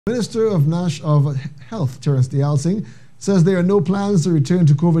Minister of Health Terrence Deyalsingh says there are no plans to return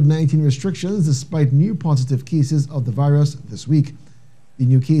to COVID-19 restrictions despite new positive cases of the virus this week. The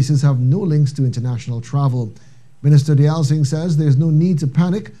new cases have no links to international travel. Minister Deyalsingh says there is no need to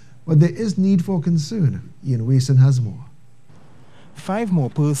panic, but there is need for concern. Wason has more. 5 more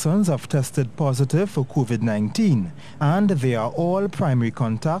persons have tested positive for COVID-19, and they are all primary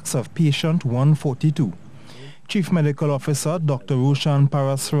contacts of patient 142. Chief Medical Officer Dr. Roshan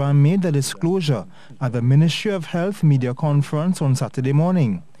Parasram made the disclosure at the Ministry of Health media conference on Saturday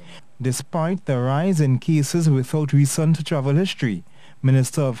morning. Despite the rise in cases without recent travel history,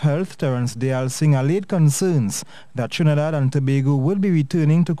 Minister of Health Terrence Deyalsingh allayed concerns that Trinidad and Tobago will be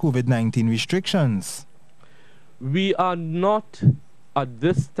returning to COVID-19 restrictions. We are not at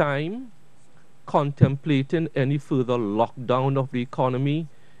this time contemplating any further lockdown of the economy,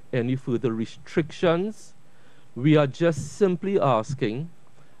 any further restrictions. We are just simply asking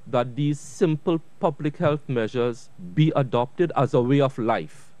that these simple public health measures be adopted as a way of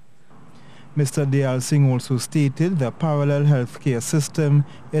life. Mr. Deyalsingh also stated the parallel healthcare system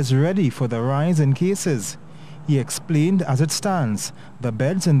is ready for the rise in cases. He explained as it stands, the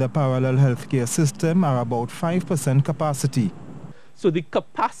beds in the parallel healthcare system are about 5% capacity. So the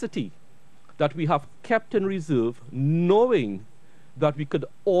capacity that we have kept in reserve, knowing that we could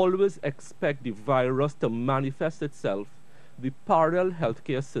always expect the virus to manifest itself, the parallel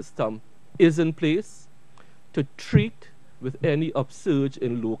healthcare system is in place to treat with any upsurge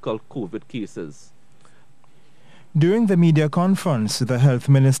in local COVID cases. During the media conference, the health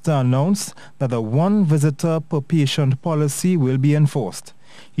minister announced that the 1 visitor per patient policy will be enforced.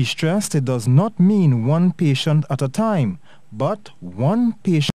 He stressed it does not mean 1 patient at a time, but 1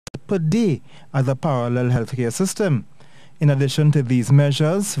 patient per day at the parallel healthcare system. In addition to these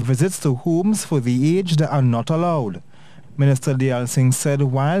measures, visits to homes for the aged are not allowed. Minister Deyalsingh said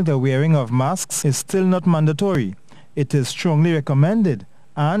while the wearing of masks is still not mandatory, it is strongly recommended,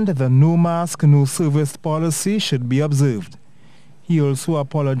 and the no mask, no service policy should be observed. He also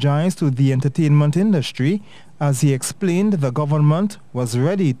apologized to the entertainment industry as he explained the government was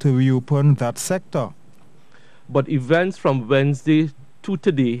ready to reopen that sector. But events from Wednesday to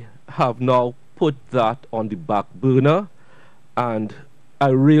today have now put that on the back burner, and I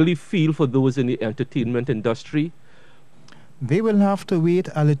really feel for those in the entertainment industry. They will have to wait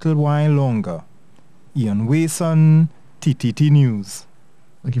a little while longer. Wason, TTT News.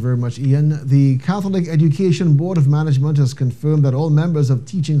 Thank you very much, Ian. The Catholic Education Board of Management has confirmed that all members of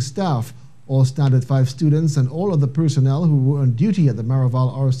teaching staff, all Standard 5 students, and all other personnel who were on duty at the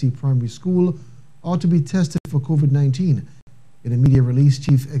Maraval RC Primary School are to be tested for COVID-19. In a media release,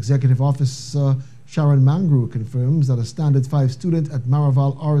 Chief Executive Officer Sharon Mangru confirms that a Standard 5 student at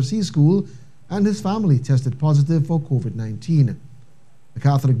Maraval RC School and his family tested positive for COVID-19. The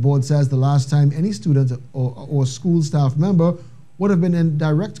Catholic Board says the last time any student or school staff member would have been in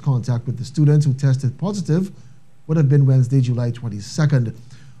direct contact with the students who tested positive would have been Wednesday, July 22nd.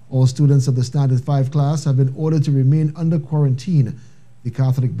 All students of the Standard 5 class have been ordered to remain under quarantine. The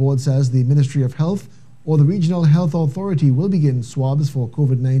Catholic Board says the Ministry of Health or the Regional Health Authority will begin swabs for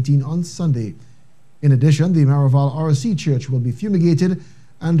COVID-19 on Sunday. In addition, the Maraval RC Church will be fumigated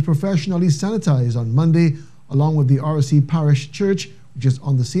and professionally sanitized on Monday, along with the RC Parish Church, which is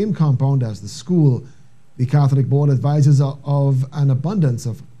on the same compound as the school. The Catholic Board advises of an abundance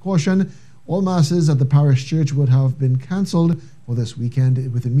of caution. All masses at the parish church would have been cancelled for this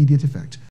weekend with immediate effect.